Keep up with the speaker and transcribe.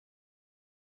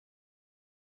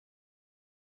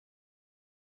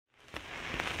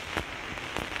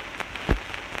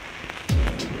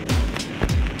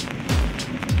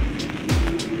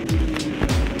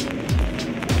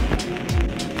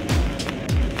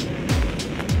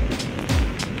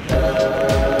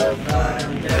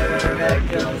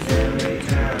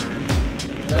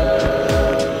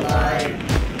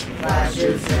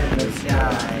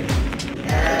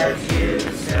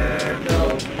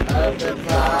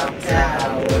clock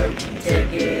tower,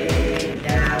 ticking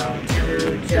down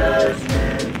to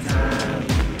judgment time,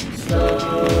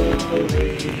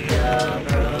 slowly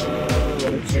approaching.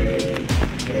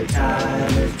 Your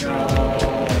time is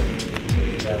drawing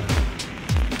near.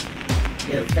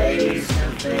 You're face to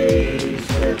face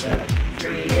with a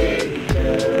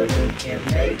creator who can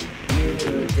make you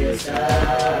disappear.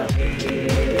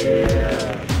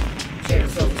 Chain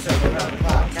of souls circle around the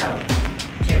clock tower.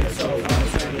 Chain of souls on a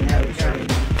swinging out journey.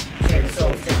 Chain of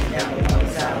souls ticking down the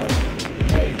walls out.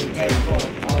 Maybe day for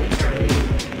all eternity.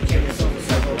 Chain of souls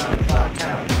circle around the clock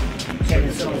tower. Chain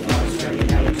of souls on a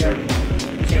swinging out journey.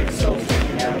 Chain of souls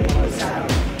ticking down the walls out.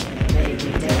 Maybe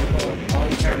day for all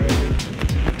eternity.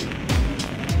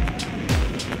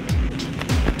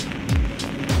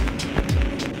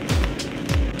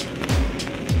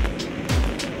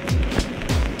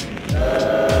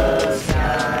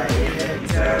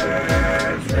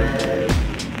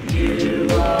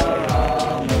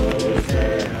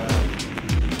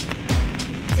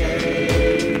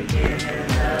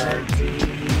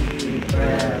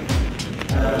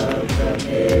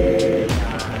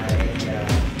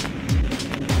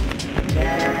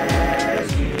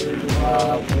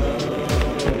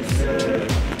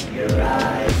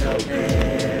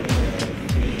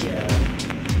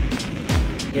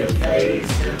 You're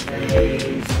face to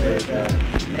face with a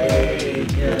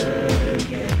maker who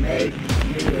can make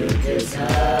you disappear.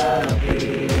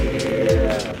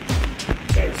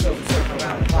 Chain of souls circle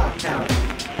around the clock tower.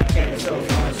 Chain of souls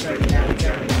on a straight down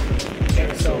journey. Chain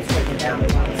of souls taking down the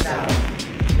walls out.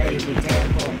 Maybe dead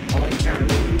for all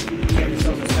eternity. Chain of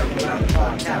souls circle around the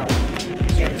clock tower.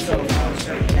 Chain of souls on a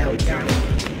straight down journey.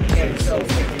 Chain of souls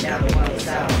taking down the walls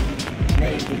out.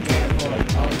 Maybe dead for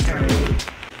all eternity.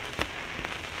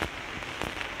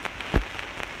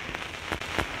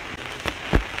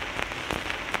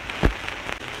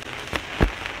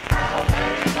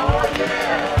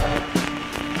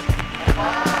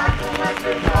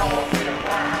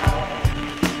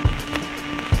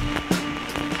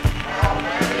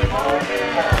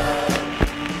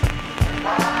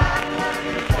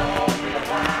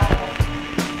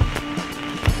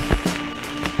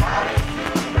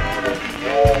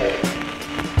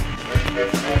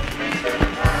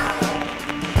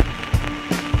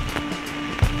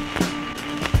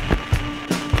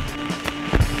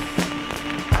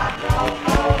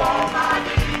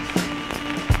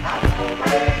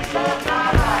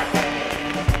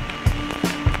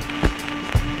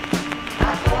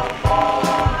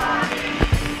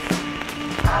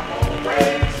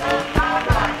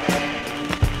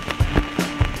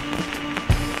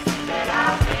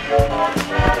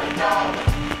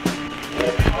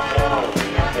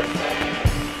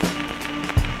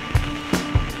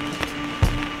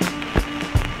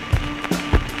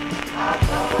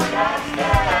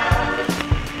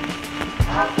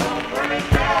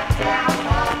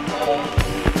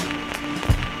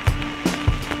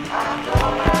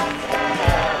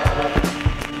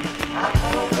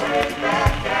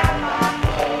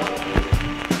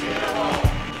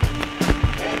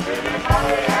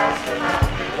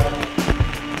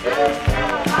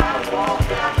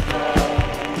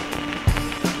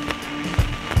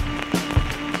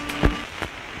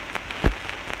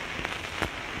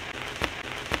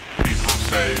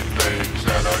 Say things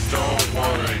that I don't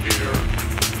wanna hear,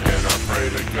 and I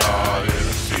pray to God in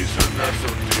a season that's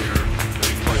so dear.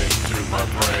 They cling to my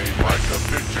brain like a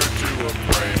picture to a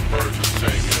frame. Birds are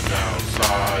singing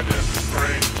outside in the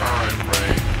springtime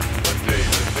rain. But day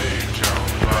to day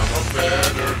challenge, I'm no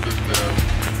better than them.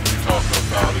 We talk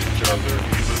about each other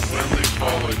even when they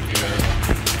fall again.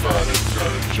 But it's a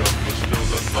joke, but still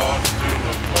the thoughts do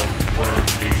evoke. Word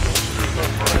needles to the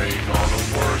brain on a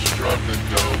worse drug than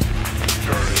dope.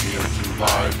 Journey into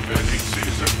life, and each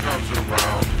season comes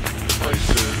around.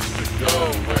 Places to go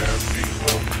and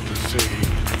people to see.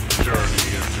 Journey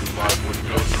into life, what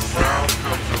goes around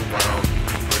comes around.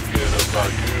 Forget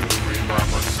about you, remind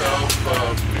myself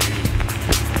of me.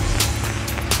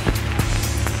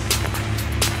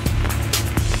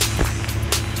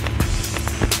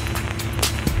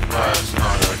 Last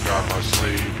night I got my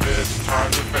sleep, it's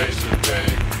time to face the day.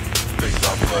 Think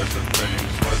about pleasant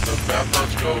things, let the bad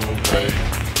thoughts go away.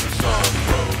 The sun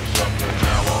rose up and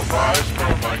now I'll rise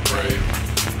from my grave.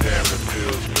 Damn, it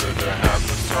feels good to have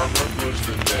the summer blues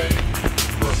today.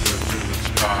 Look into the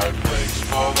sky, flakes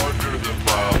fall under the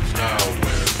clouds. Now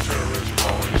winter is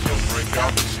falling, so bring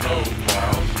out the snow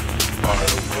plows.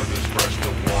 Firewood is fresh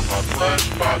to warm my flesh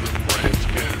by the flames.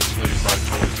 Kids sleep by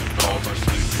toys and dolls, I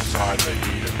sleep beside the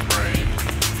heat and rain.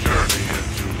 Journey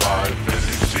into life, and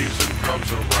each season comes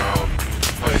around.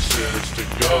 Places to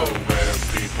go and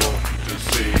people to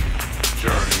see.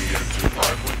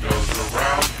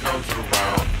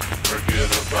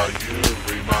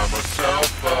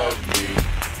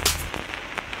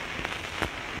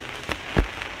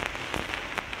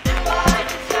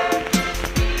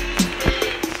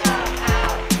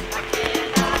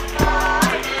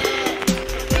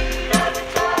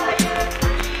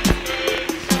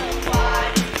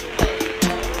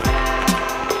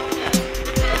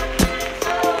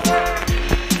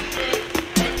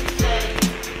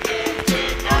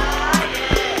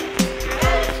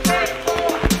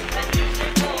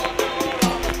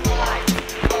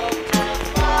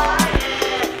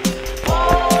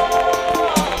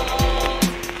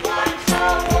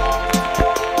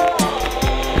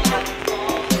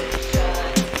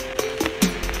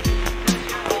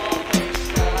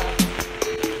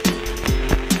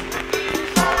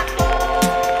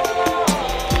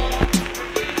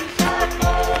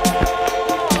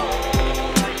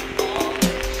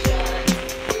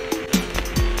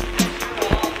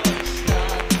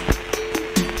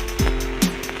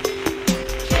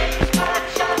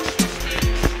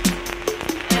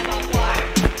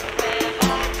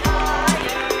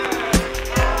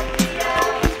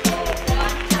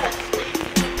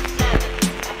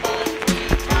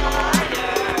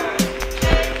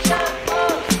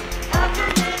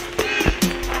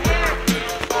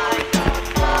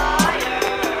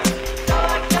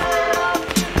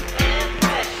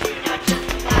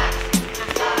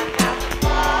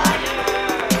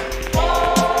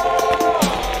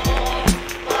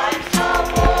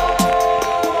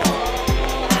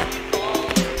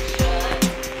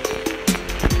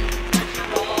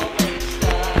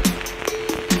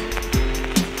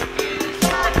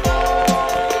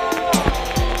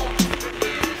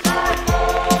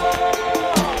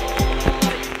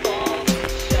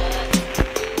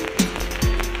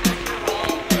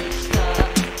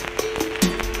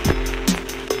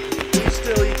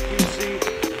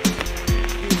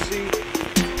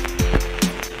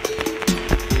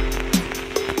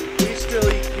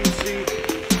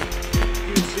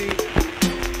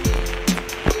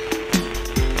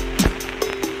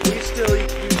 still, you